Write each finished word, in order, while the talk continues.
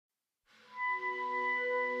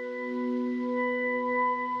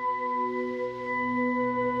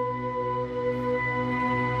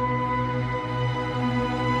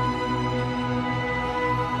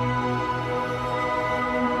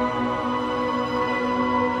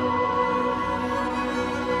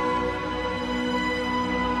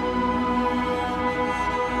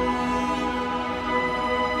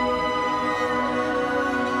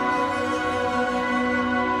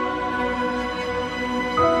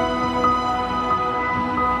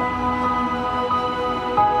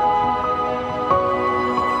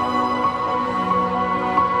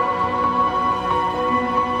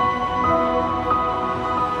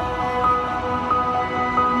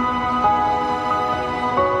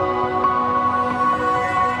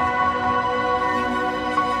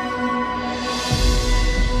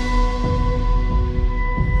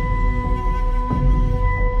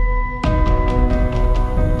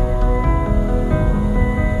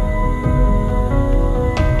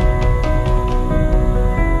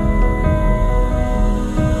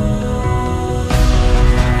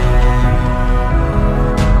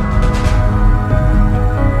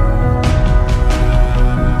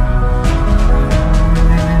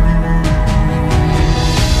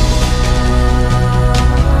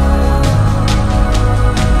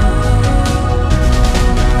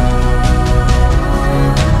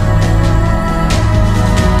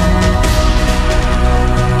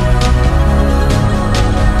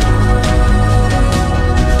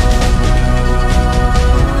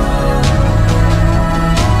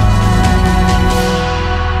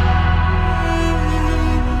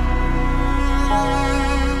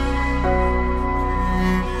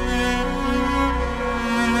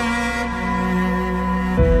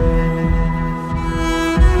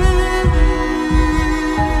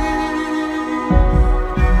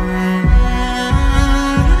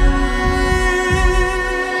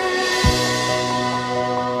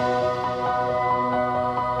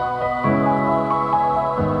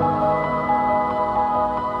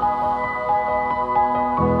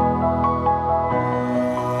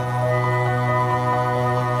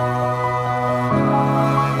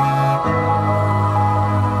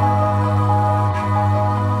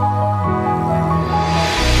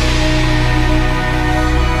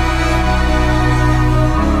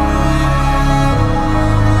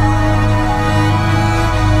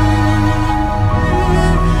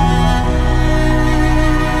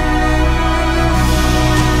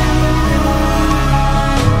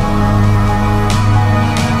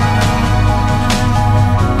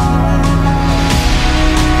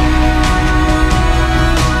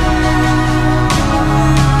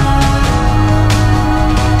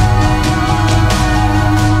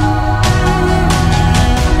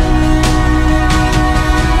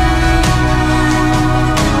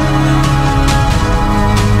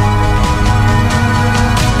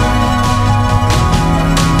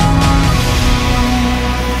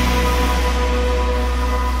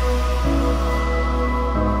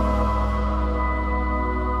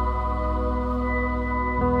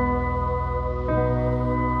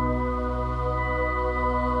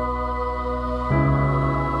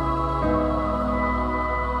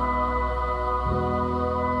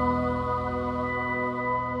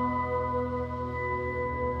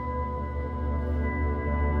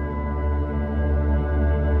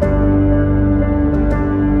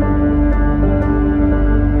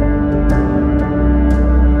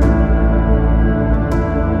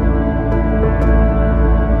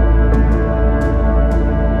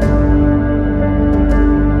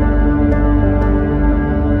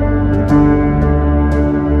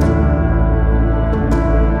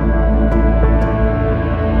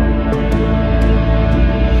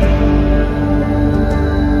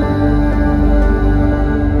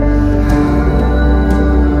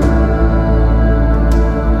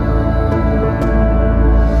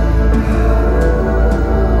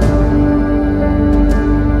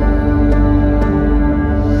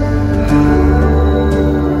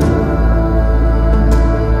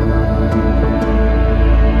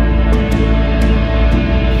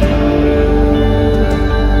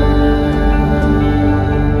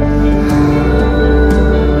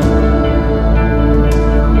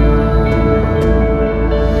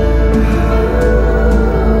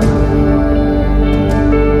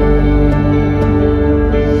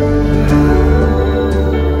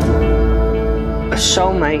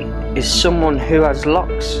one who has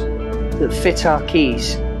locks that fit our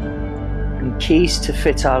keys and keys to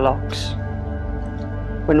fit our locks.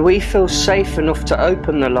 When we feel safe enough to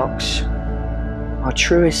open the locks, our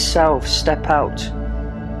truest selves step out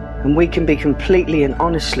and we can be completely and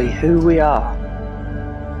honestly who we are.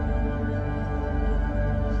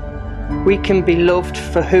 We can be loved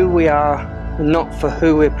for who we are and not for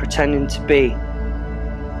who we're pretending to be.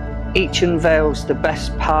 Each unveils the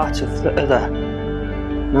best part of the other,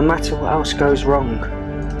 no matter what else goes wrong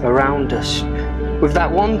around us. With that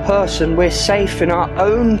one person, we're safe in our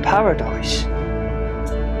own paradise.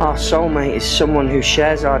 Our soulmate is someone who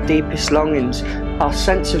shares our deepest longings, our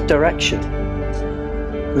sense of direction.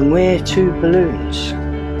 When we're two balloons,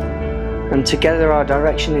 and together our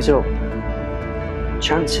direction is up,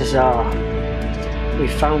 chances are we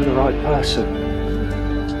found the right person.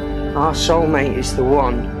 Our soulmate is the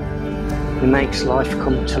one who makes life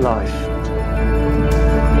come to life.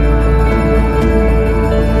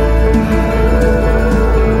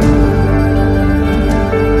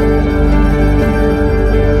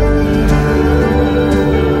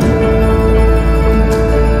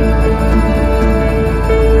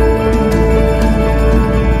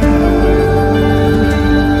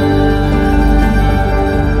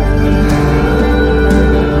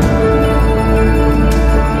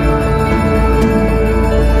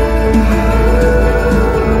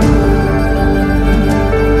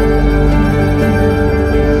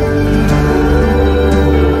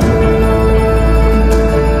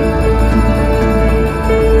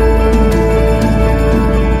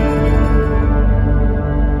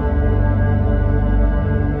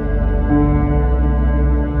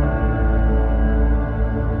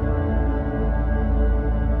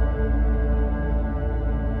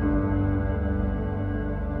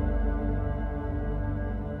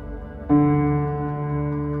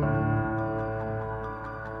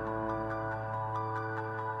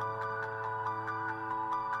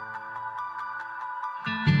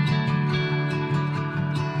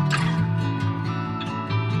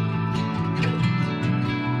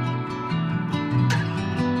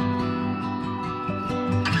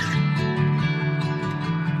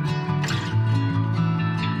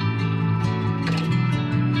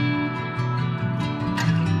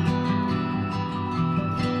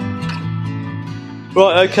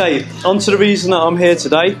 Right, okay, on to the reason that I'm here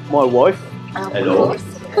today, my wife. Hello.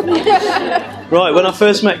 Right, when I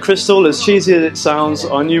first met Krystle, as cheesy as it sounds,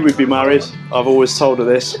 I knew we'd be married. I've always told her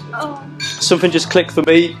this. Something just clicked for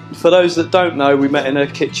me. For those that don't know, we met in her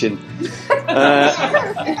kitchen.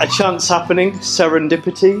 A chance happening,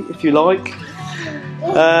 serendipity, if you like.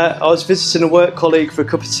 I was visiting a work colleague for a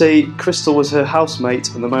cup of tea. Krystle was her housemate,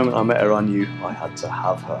 and the moment I met her, I knew I had to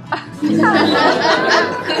have her.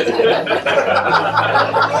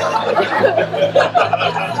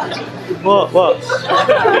 What?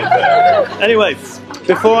 Anyway,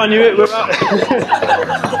 before I knew it, we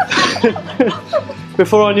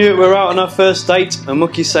were out on our first date, a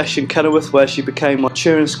mucky session in Kenilworth, where she became my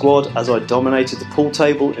cheering squad as I dominated the pool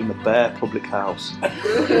table in the bare public house.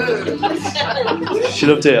 She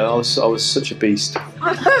loved it. I was such a beast.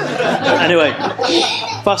 Anyway,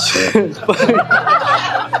 fast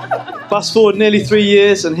forward nearly 3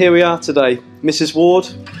 years, and here we are today. Mrs. Ward,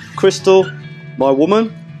 Krystle, my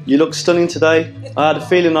woman. You look stunning today. I had a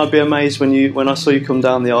feeling I'd be amazed when I saw you come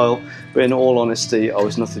down the aisle, but in all honesty, I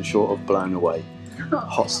was nothing short of blown away.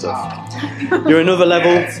 Hot stuff. You're another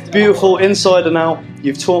level, beautiful inside and out.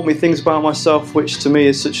 You've taught me things about myself, which to me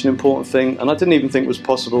is such an important thing, and I didn't even think was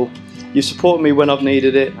possible. You supported me when I've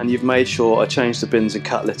needed it, and you've made sure I change the bins and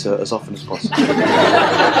cat litter as often as possible.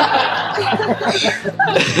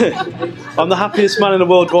 I'm the happiest man in the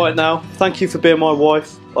world right now. Thank you for being my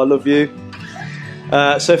wife. I love you.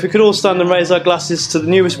 So if we could all stand and raise our glasses to the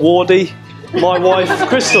newest Wardie, my wife,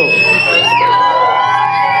 Krystle.